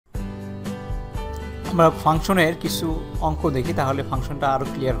আমরা ফাংশনের কিছু অঙ্ক দেখি, তাহলে ফাংশনটা আরও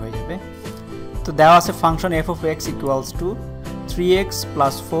ক্লিয়ার হয়ে যাবে। তো দেওয়া আছে function f of x equals to 3x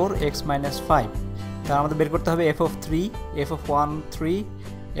plus 4x minus 5। তার আমাদের বের করতে হবে f of 3, f of 1 3,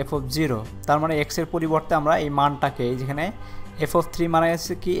 f of 0। তার মানে x এর পরিবর্তে আমরা এই মানটাকে যেখানে f of 3 মানে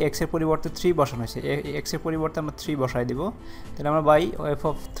আছে কি x এর পরিবর্তে 3 বসানো হয়েছে, x এর পরিবর্তে আমরা 3 বসাই দিব। তাহলে আমরা by f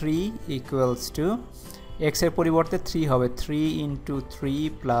of 3 equals to x এর পরিবর্তে 3 হবে 3 into 3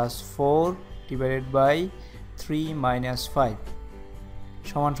 plus 4 divided by 3 minus 5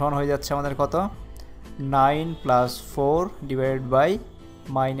 সমান সমান হয়ে যাচ্ছে আমাদের কত 9 plus 4 divided by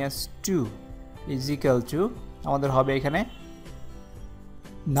minus 2 is equal to আমাদের হবে এখানে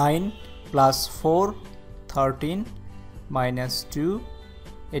 9 plus 4 13 minus 2।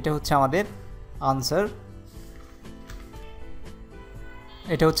 এটা হচ্ছে আমাদের আনসার,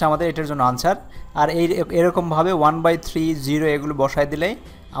 এটা হচ্ছে আমাদের এটার জন্য আনসার। আর এরকমভাবে 1/3 0 এগুলো বসাই দিলে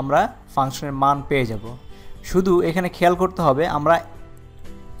আমরা ফাংশনের মান পেয়ে যাব। শুধু এখানে খেয়াল করতে হবে আমরা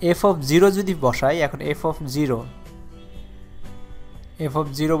f of 0 যদি বসাই, এখন f of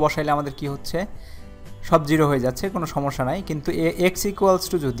 0 বসাইলে আমাদের কি হচ্ছে সব 0 হয়ে যাচ্ছে, কোনো সমস্যা নাই। কিন্তু x ইকুয়ালস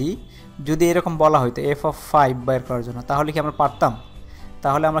টু যদি এরকম বলা হয়তো f of 5 বের করার জন্য, তাহলে কি আমরা পারতাম?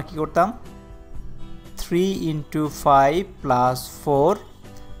 তাহলে আমরা কি করতাম 3 into 5 plus 4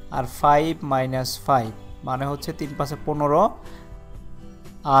 আর 5 minus 5 মানে হচ্ছে 3 5 15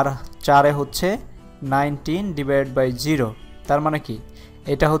 আর 4 হচ্ছে 19 divided by 0। তার মানে কি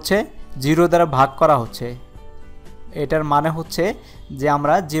এটা হচ্ছে 0 দ্বারা ভাগ করা হচ্ছে, এটার মানে হচ্ছে যে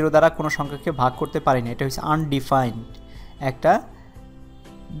আমরা 0 দ্বারা কোনো সংখ্যাকে ভাগ করতে পারি না, এটা হচ্ছে আনডিফাইন্ড একটা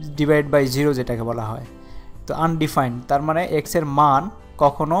ডিভাইড বাই 0 যেটাকে বলা হয়। তো আনডিফাইন্ড তার মানে x এর মান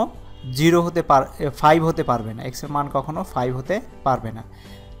কখনো 0 হতে 5 হতে পারবে না, x এর মান কখনো 5 হতে পারবে না।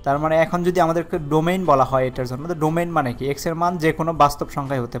 তার মানে এখন যদি আমাদেরকে ডোমেইন বলা হয় এটার জন্য, তো ডোমেইন মানে কি x এর মান যে কোনো বাস্তব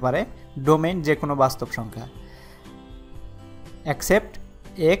সংখ্যায় হতে পারে, ডোমেইন যে কোনো বাস্তব সংখ্যা except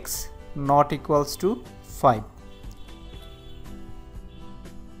x not equals to 5।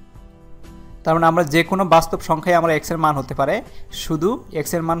 তার মানে আমরা যে কোনো বাস্তব সংখ্যায় আমরা x এর মান হতে পারে, শুধু x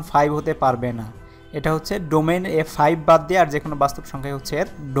এর মান 5 হতে পারবে না। এটা হচ্ছে ডোমেইন, এ 5 বাদ দিয়ে আর যে কোনো বাস্তব সংখ্যায় হচ্ছে এর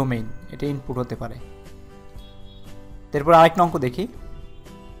ডোমেইন, এটা ইনপুট হতে পারে। তারপর আরেকটা অঙ্ক দেখি।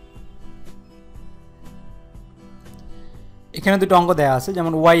 এখানে দুটো অঙ্ক দেওয়া আছে,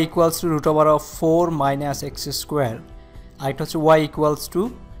 যেমন y equals to root over of 4 minus x square, আরেকটা হচ্ছে y equals to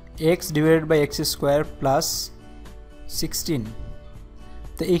x divided by x square plus 16।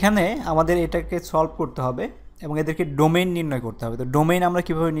 তো এখানে আমাদের এটাকে সলভ করতে হবে এবং এদেরকে ডোমেইন নির্ণয় করতে হবে। তো ডোমেইন আমরা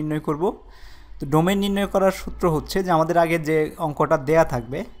কিভাবে নির্ণয় করব? তো ডোমেইন নির্ণয় করার সূত্র হচ্ছে যে আমাদের আগে যে অঙ্কটা দেয়া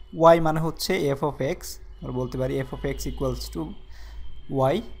থাকবে y মানে হচ্ছে f of x, আমরা বলতে পারি f of x equals to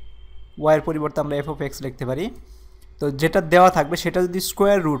y এর পরিবর্তে আমরা f of x লিখতে পারি। তো যেটা দেওয়া থাকবে সেটা যদি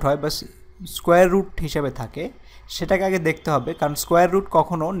স্কোয়ার রুট হয় বা স্কোয়ার রুট হিসেবে থাকে সেটাকে আগে দেখতে হবে, কারণ স্কোয়ার রুট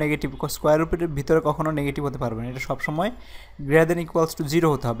কখনো নেগেটিভ, স্কোয়ার রুটের ভিতরে কখনো নেগেটিভ হতে পারবে না, এটা সবসময় গ্রেটার দেন ইকুয়ালস টু 0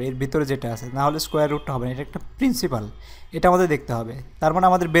 হতে হবে এর ভিতরে যেটা আছে, না হলে স্কোয়ার রুটটা হবে না, এটা একটা প্রিন্সিপাল, এটা আমাদের দেখতে হবে। তার মানে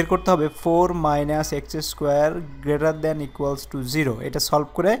আমাদের বের করতে হবে 4 minus x square greater than equals to 0, এটা সলভ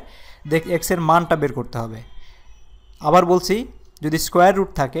করে x এর মানটা বের করতে হবে। আবার বলছি যদি স্কোয়ার রুট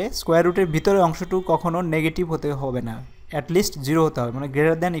থাকে, স্কোয়ার রুটের ভিতরে অংশটুকু কখনো নেগেটিভ হতে হবে না, অ্যাটলিস্ট 0 হতে হবে, মানে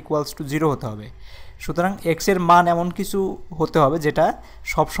গ্রেটার দেন ইকুয়ালস টু 0 হতে হবে। সুতরাং x এর মান এমন কিছু হতে হবে যেটা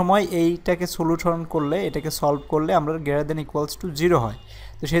সবসময় এইটাকে সলিউশন করলে, এটাকে সলভ করলে আমরা গ্রেটার দেন ইকুয়ালস টু 0 হয়।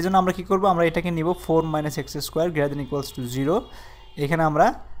 তো সেই জন্য আমরা কী করবো, আমরা এটাকে নিব 4 minus x square greater than equals to 0, এখানে আমরা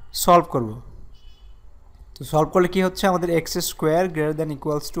সলভ করব। তো সলভ করলে কি হচ্ছে আমাদের x square greater than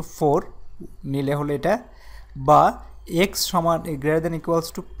equals to 4 নিলে হলে এটা, বা x সমান greater than equals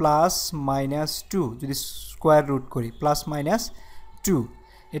to plus minus 2 যদি স্কোয়ার রুট করি, প্লাস মাইনাস 2,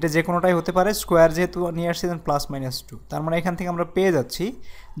 এটা যে কোনোটাই হতে পারে, স্কোয়ার যেহেতু নিয়ে আসছি দেন প্লাস মাইনাস 2। তার মানে এখান থেকে আমরা পেয়ে যাচ্ছি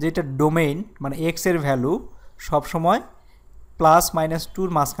যে এটা ডোমেইন মানে x এর ভ্যালু সবসময় প্লাস মাইনাস 2-র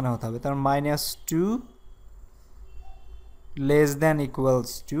মাঝখানে হতে হবে, তার minus 2 less than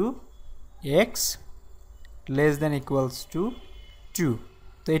equals to x less than equals to 2।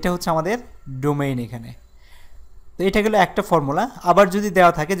 তো এটা হচ্ছে আমাদের ডোমেইন এখানে। তো এটা গেল একটা ফর্মুলা। আবার যদি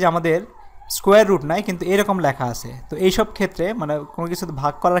দেওয়া থাকে যে আমাদের স্কোয়ার রুট নাই কিন্তু এরকম লেখা আছে, তো এইসব ক্ষেত্রে মানে কোনো কিছুতে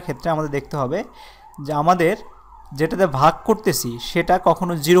ভাগ করার ক্ষেত্রে আমাদের দেখতে হবে যে আমাদের যেটাতে ভাগ করতেছি সেটা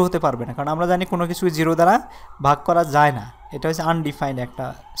কখনো 0 হতে পারবে না, কারণ আমরা জানি কোনো কিছু 0 দ্বারা ভাগ করা যায় না, এটা হচ্ছে আনডিফাইন্ড একটা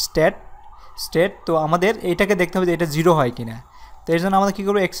স্টেট। তো আমাদের এইটাকে দেখতে হবে যে এটা 0 হয় কিনা। তো এর জন্য আমাদের কী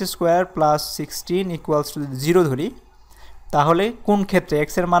করবো, x square plus 16 equals to 0 ধরি, তাহলে কোন ক্ষেত্রে x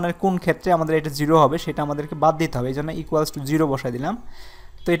এর মানের কোন ক্ষেত্রে আমাদের এটা 0 হবে সেটা আমাদেরকে বাদ দিতে হবে, এই জন্য ইকুয়ালস টু 0 বসাই দিলাম।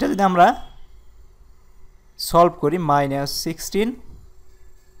 তো এটা যদি আমরা সলভ করি মাইনাস 16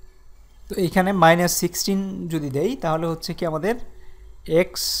 তো এইখানে -16 যদি দেই তাহলে হচ্ছে কি আমাদের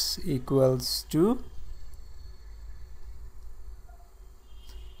x ইকুয়ালস টু,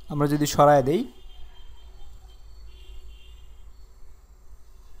 আমরা যদি সরায় দেই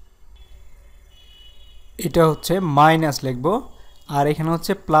এটা হচ্ছে মাইনাস লিখব, আর এখানে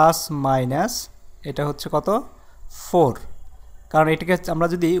হচ্ছে প্লাস মাইনাস, এটা হচ্ছে কত 4, কারণ এটাকে আমরা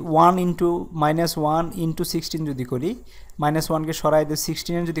যদি 1 ইন্টু -1 ইন্টু 16 যদি করি, -1কে সরাই দিয়ে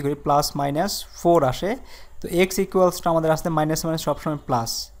 16 যদি করি প্লাস মাইনাস 4 আসে, তো x ইকুয়ালসটা আমাদের আসতে মাইনাস মাইনাস সবসময়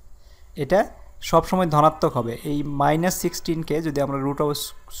প্লাস, এটা সবসময় ধনাত্মক হবে। এই -16কে যদি আমরা রুট অফ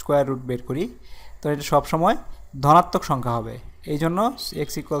স্কোয়ার রুট বের করি তো এটা সবসময় ধনাত্মক সংখ্যা হবে, এই জন্য x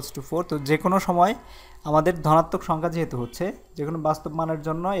ইকুয়ালস টু 4। তো যে কোনো সময় আমাদের ধনাত্মক সংখ্যা যেহেতু হচ্ছে, যে কোনো বাস্তব মানের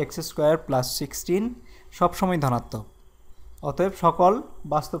জন্য x² প্লাস 16 সবসময় ধনাত্মক, অতএব সকল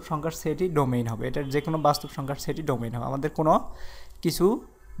বাস্তব সংখ্যার সেটই ডোমেইন হবে, এটার যে কোনো বাস্তব সংখ্যার সেটই ডোমেইন হবে। আমাদের কোনো কিছু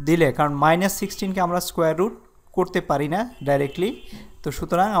দিলে, কারণ -16কে আমরা স্কোয়ার রুট করতে পারি না ডাইরেক্টলি, তো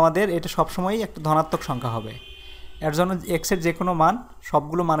সুতরাং আমাদের এটা সবসময়ই একটা ধনাত্মক সংখ্যা হবে। এর জন্য এক্সের যে কোনো মান,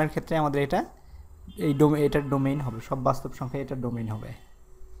 সবগুলো মানের ক্ষেত্রে আমাদের এটা এটার ডোমেইন হবে, সব বাস্তব সংখ্যা এটার ডোমেইন হবে।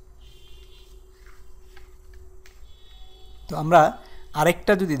 তো আমরা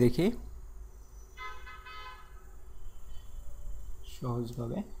আরেকটা যদি দেখি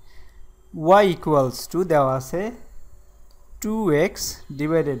সহজভাবে, y ইকুয়ালস টু দেওয়া আছে 2x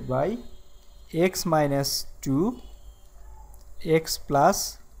divided by x minus 2 x plus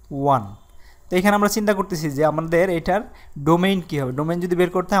 1। তো এখানে আমরা চিন্তা করতেছি যে আমাদের এটার ডোমেইন কী হবে। ডোমেইন যদি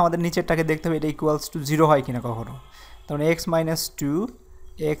বের করতে হয় আমাদের নিচেরটাকে দেখতে হবে এটা ইকুয়ালস টু 0 হয় কিনা কখনো। তাহলে x minus 2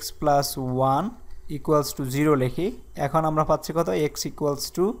 x plus 1 equals to 0 লিখি। এখন আমরা পাচ্ছি কত, x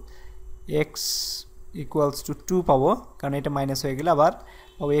ইকুয়ালস টু 2 পাবো, কারণ এটা মাইনাস হয়ে গেলে আবার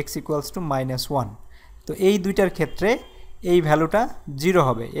পাবো x ইকুয়ালস টু -1। তো এই দুইটার ক্ষেত্রে এই ভ্যালুটা 0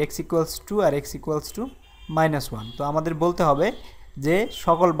 হবে, x equals to R x equals to -1। তো আমাদের বলতে হবে যে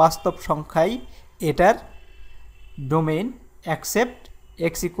সকল বাস্তব সংখ্যাই এটার domain accept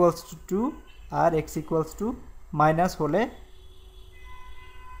x equals to 2 R x equals to minus হলে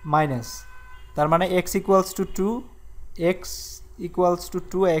মাইনাস, তার মানে x equals to 2, x equals to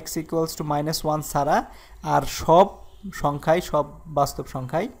 2, x equals to -1 ছাড়া আর সব সংখ্যাই, সব বাস্তব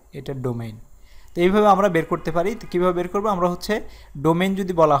সংখ্যাই এটার ডোমেইন। তো এইভাবে আমরা বের করতে পারি। তো কীভাবে বের করবো, আমরা হচ্ছে ডোমেইন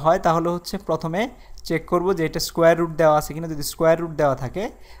যদি বলা হয় তাহলে হচ্ছে প্রথমে চেক করব যে এটা স্কোয়ার রুট দেওয়া আছে কিনা। যদি স্কোয়ার রুট দেওয়া থাকে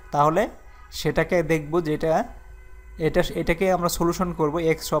তাহলে সেটাকে দেখব যে এটাকে আমরা সলিউশন করব,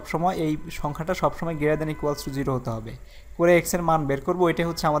 এক্স সবসময় এই সংখ্যাটা সবসময় গ্রেটার দ্যান ইকুয়ালস টু 0 হতে হবে, করে এক্সের মান বের করব। ওইটাই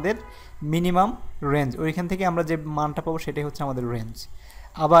হচ্ছে আমাদের মিনিমাম রেঞ্জ, ওইখান থেকে আমরা যে মানটা পাবো সেটাই হচ্ছে আমাদের রেঞ্জ।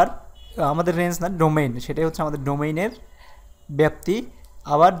 আবার আমাদের রেঞ্জ না, ডোমেইন, সেটাই হচ্ছে আমাদের ডোমেইনের ব্যাপ্তি।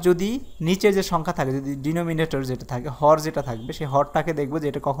 আবার যদি নিচে যে সংখ্যা থাকে, যদি ডিনোমিনেটর যেটা থাকে, হর যেটা থাকবে, সেই হরটাকে দেখব যে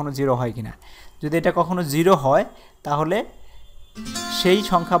এটা কখনো 0 হয় কিনা। যদি এটা কখনো 0 হয় তাহলে সেই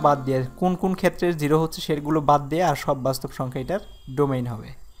সংখ্যা বাদ দিয়ে, কোন কোন ক্ষেত্রে 0 হচ্ছে সেগুলো বাদ দিয়ে আর সব বাস্তব সংখ্যা এটার ডোমেইন হবে।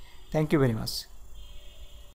 Thank you very much.